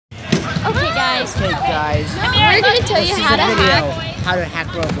guys. Okay, guys. We're gonna tell you how to hack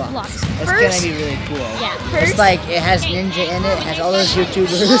Roblox. It's First, gonna be really cool. Yeah. First, it's like it has Ninja in it. It has all those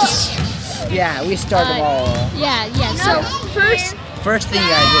YouTubers. Yeah, we start them all. Yeah. So First thing you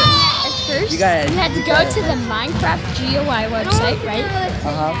gotta do. You had to go to the Minecraft GUI website, right?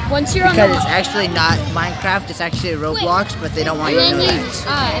 Once you're because it's actually not Minecraft, it's actually Roblox, but they don't want you to know that.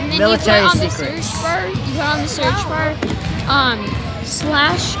 And then Military you put on secrets. The search bar, you put on the search bar,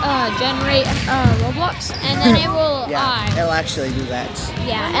 /generate Roblox, and then it will. It'll actually do that.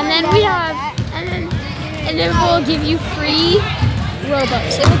 Yeah, and then we have, and it will give you free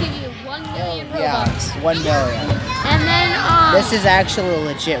Robux. It will give you 1 million Robux. Yeah, 1 million. And then this is actually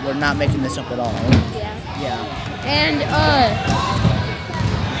legit. We're not making this up at all. Yeah. And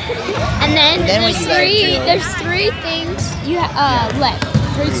then there's three things you left.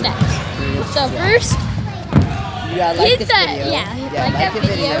 3 steps. So first, you gotta like this video. Like that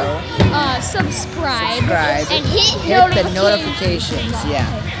video. Subscribe and hit the notifications. Yeah.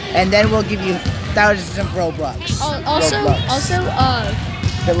 And then we'll give you thousands of Robux. Also,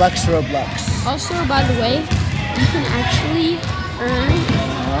 deluxe Robux. Also, by the way, you can actually earn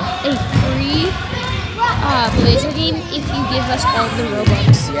a free Blazer game if you give us all the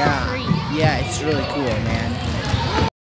Robux. Yeah, it's really cool, man.